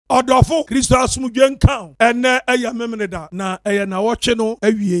Odofo Kristo asumdwe nkan ene eya memneda na eya na woche no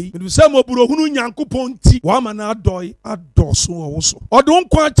awie me se moburo hunu Nyankopɔn ti wa ma na adoi adoso wo so odon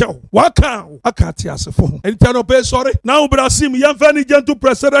kwa chew wa kan akati asefo ho entano pe sorry now brasim yemfa ni gentle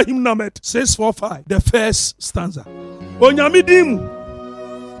presera him namet 645 the first stanza onyamidim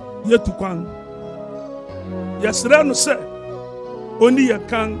yetukwan yesre no se oni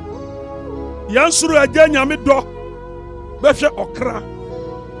yekan yansuru agya nyame do behwe okra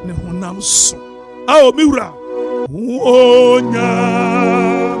ne honam so a omiwura onyamede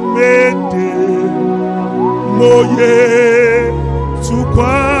moye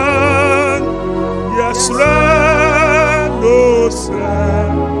tukwan yesre no se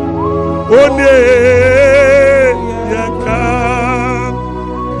one yekan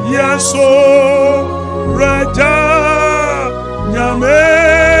yeso raja nyame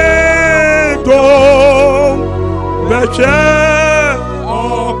do beche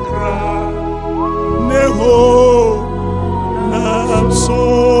okra neho namso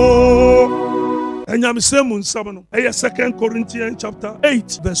enyam semun sabano eye 2 Corinthians chapter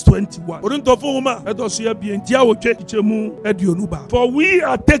 8 verse 21 orintofo homa edoso ya bientia wotwe ichemu eduonuba for we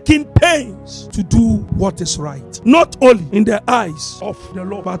are taking pains to do what is right, not only in the eyes of the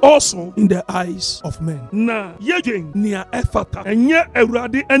Lord but also in the eyes of men. Na yegen nia efata enye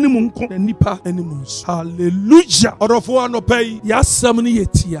awurade animu nko na nipa animu. Hallelujah. Orofo anopai yasam ni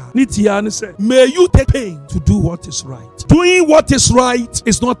yetia ni tia ne say may you take pain to do what is right. Doing what is right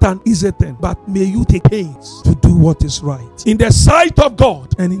is not an easy thing, but may you take pains to do what is right in the sight of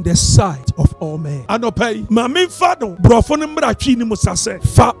God and in the sight of all men. Anopai mame fado brofo ne mratwi ni musase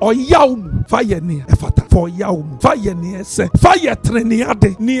fa oyaw mu fa ye ne efata fa oyaw mu fa ye ne ese fa ye trene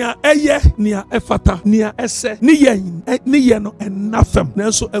ade nia eye nia efata nia ese ni ye no enafem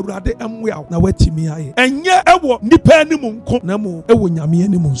nanso awurade emweaw na watimi aye enye ewo nipa animu nko na mo ewo nyame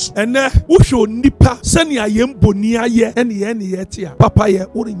animu so ene wo hwe nipa sene ayemboni aye ene ye tia papa ye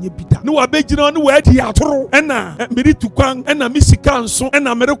orenye bida ne wa begina ne wa di atoro ena miri tukwan ena misika nso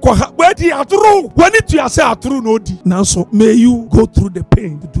ena mere ko ha wa di atoro wani tu ase atoro no di nanso may you go through the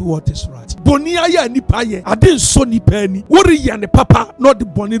pain to do what is right. Boni aye nipa ye ade nso nipa ani wori ye ne papa no de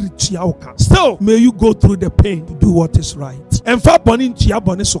boni ritua oka still may you go through the pain to do what is right. Emfa boni ntua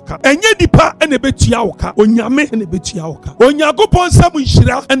boni soka enye nipa ene betua oka onyame ene betua oka Onyankopɔn nsam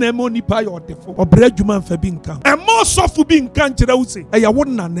nhira ene emo nipa ye odefo obra adwuma mfa bi nka emo sofu bi nka nkyerɛ wo se eya wo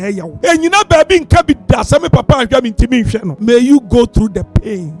na na eya wo enyina ba bi nka bi da sɛ me papa ahwa me ntimi nhwɛ no. May you go through the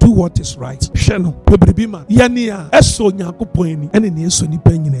pain, do what is right. Hwɛ no bebribi ma yɛne a ɛsɔ Onyankopɔn ani ene ne ɛsɔ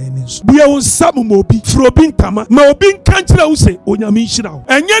nipa nyina ani nso bia wo nsam ma obi fro obi nkama ma obi nka nkyerɛ wo se onyame nhyira wo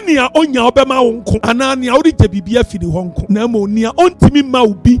enye nea onya obɛma wo nko ana nea wo de bibi afiri hɔ nko na ma onia ontimi ma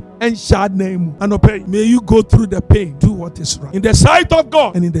obi enhya na mu anɔpɛ. May you go through the pain, do what is right in the sight of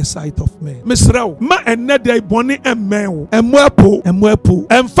God and in the sight of men. Mesrɛ ma enne de bɔne emmɛn wo emmoapo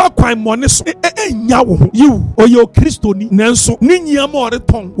emfa kwan mɔne so enya wo ho yiw oye Kristoni nanso ne nyiam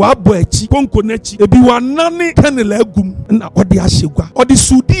ɔretɔn wabɔ akyi konko n'akyi ebi wanane kanela agum na ɔde ahyegua ɔde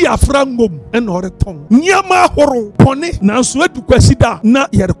sudi afra ngom na ɔretɔn nyiam ahoro bɔne nanso adu kwasi da na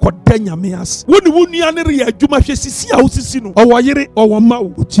yɛrekɔda nyame ase woni wo nua ne reyɛ adwuma hwɛ sisi a wosisi no ɔwɔ yere ɔwɔ ma wo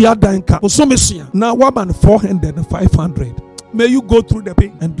otua danka osomesua na waba no 400 and 500. May you go through the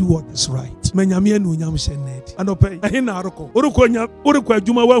pain and do what is right. Menyame anu nyam hyened. Anopai ehe na aroko. Orukɔ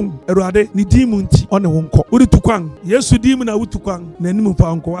adwuma wahu. Erade ni dimu nti one wo nkɔ. Orutukwan. Yesu dimu na wutukwan. Na anim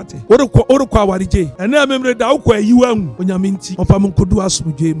pa nkɔ wate. Orukɔ awarije. Ene amemre da wokɔ ayiwa hu. Onyame nti. Ofa munkodu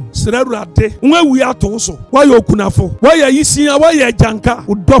asomdwe mu. Sere Erade. Nwawu ato so. Wayɛ okunafo. Wayɛ yisia, wayɛ janka.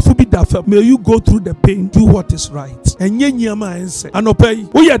 Odɔfo bi da fam. May you go through the pain, do what is right. Enye nyiama ense. Anopai.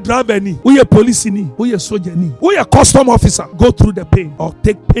 Woyɛ driver ni, woyɛ police ni, woyɛ soldier ni, woyɛ custom officer. Go through the pain or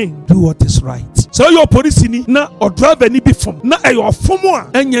take pain, do what is right. So your police ni na or driver ni be from na your former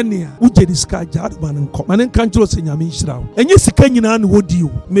enye nia uje diska jad man nko man nkanjro se nyame nhira enye sika nyina na wodi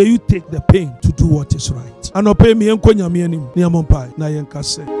o. May you take the pain to do what is right. Anope me enko nyame anim ne amompa na yenka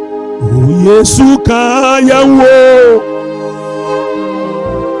se o Yesu ka yawo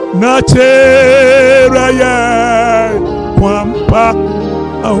na chera ya kwampa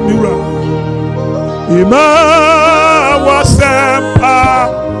au mira ima wasempa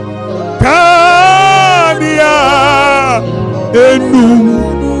kania enu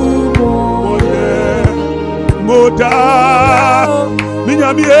oye moda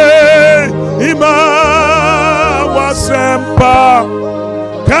minyamie ima wasempa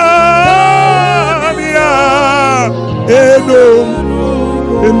kania enu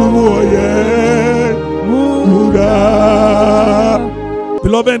oye muda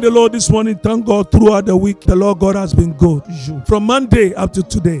Beloved in the Lord, this morning, thank God throughout the week, the Lord God has been good. From Monday up to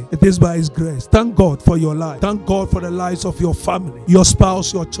today, it is by His grace. Thank God for your life. Thank God for the lives of your family, your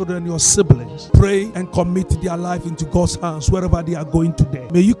spouse, your children, your siblings. Pray and commit their life into God's hands wherever they are going today.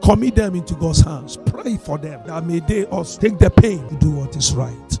 May you commit them into God's hands. Pray for them that may they also take the pain to do what is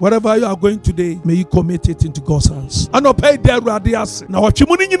right. Wherever you are going today, may you commit it into God's hands. And obey the radias. Now what you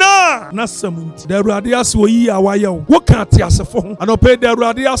mean na samunti. The radias wo yi awayo. Wo kan ti asefo. And obey the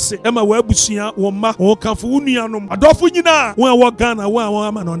radias. Ema we busia wo ma wo kan fo nuanom. Adofo nyina wo Ghana wo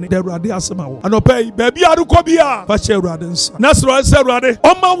ama no ne. The radias ma wo. And obey baby aruko bia. Fa che radensa. Nasro se rade.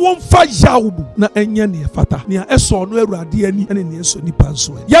 Oma wo mfa yawo na enye ne fata. Nia eso no awurade ani ene ne eso nipa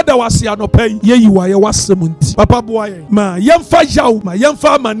nso. Yada wase anopay ye yiwaye wasemunti. Papa boye. Ma yemfa yawo ma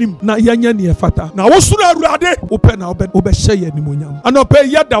yemfa manim na yenya ne fata. Na wo suru awurade ope na obehye ye nimonyam.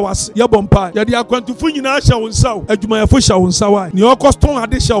 Anopay yada wase ye bompa. Ye de akwantufo nyina hye wo nsa wo. Adwumayefo hye wo nsa wa. Ne okoston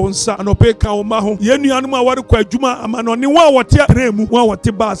ade hye wo nsa. Anopay ka wo ma ho. Ye nuanom a ware kwa adwuma amano ne wo a wote tremu, wo a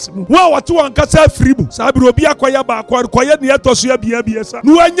wote bas mu. Wo a wote wankasa afiri mu. Sa bi obi akoya ba akoya ne etoso ya biesa.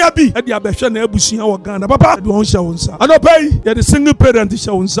 No anya bi e de abehwe na abusua wo Ghana. Papa de won hye wo nsa. Anopay ye de single parent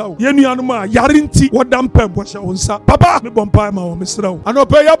hye wo nsa wo. Ye nuanom a yare nti wodam pem wo hye wo nsa. Papa me bompa ma wo mesra wo.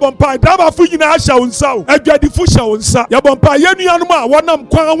 Anopay ya bompa daba fu nyina hye wo nsa wo. Adwadifo hye wo nsa. Ya bompa ye nuanom a wonam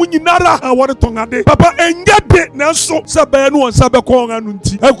kwan wo nyinara a wore tongade. Papa enye de nanso se be no won sa be ko anu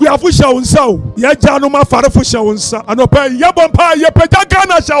nti. Akuafo hye wo nsa wo. Ye janom afarefo hye wo nsa. Anopay ya bompa ye pagya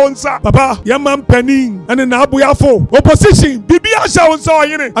Ghana hye wo nsa. Papa ye mampanin ene na aboyafo opposition bibia hye wo nsa wo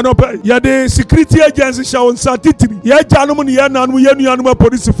yene. Anopay ye de security agency hye wo nsa titiri. Ye janom ne ye nanom ye nuanom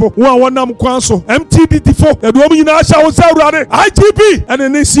police fo. Wo a wonam kwan so MTDT fo. Ye do nyina hye wo nsa awurade. IGP ene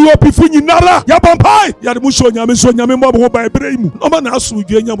ne COP fo nyinara. Ya bompa ye de mu so nyame mo bo ba ebre mu. No ma na aso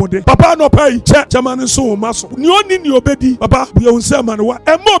dwe nyamode. Papa Anopay chemane so wo maso. Ni oni ni obedi. Papa ye wo nsa ma ne wa.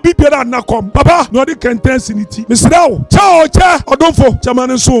 Emma obi biara na kom. Papa no de contensinity. Misra wo. Cha odonfo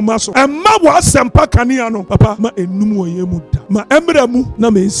chemane so wo maso. Emma wo asempa kanea no. Papa ma enum wo ye mu da. Ma emra mu na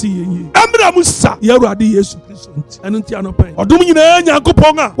ma esi ye. Emra mu sa ye awurade Yesu Kristo nti. Eno nti Anopay. Odom nyina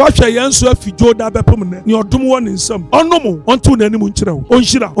Nyankopon a wa hwe ye nso afijo da bepem ne. Ni odom wo ne nsam. Onom onto nanim nkyerɛ wo.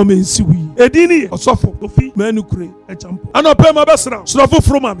 Onhyira o ma ensi wi. Edini osofo Kofi Manukure Akyeampong. Anopay ma besra. Srofo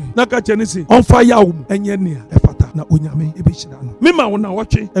froma me. Na ka kyene se. Onfa yawo enye ne efata na onyame ebehyira no. Mema wo na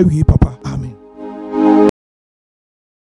wɔtwe awie papa. Amen.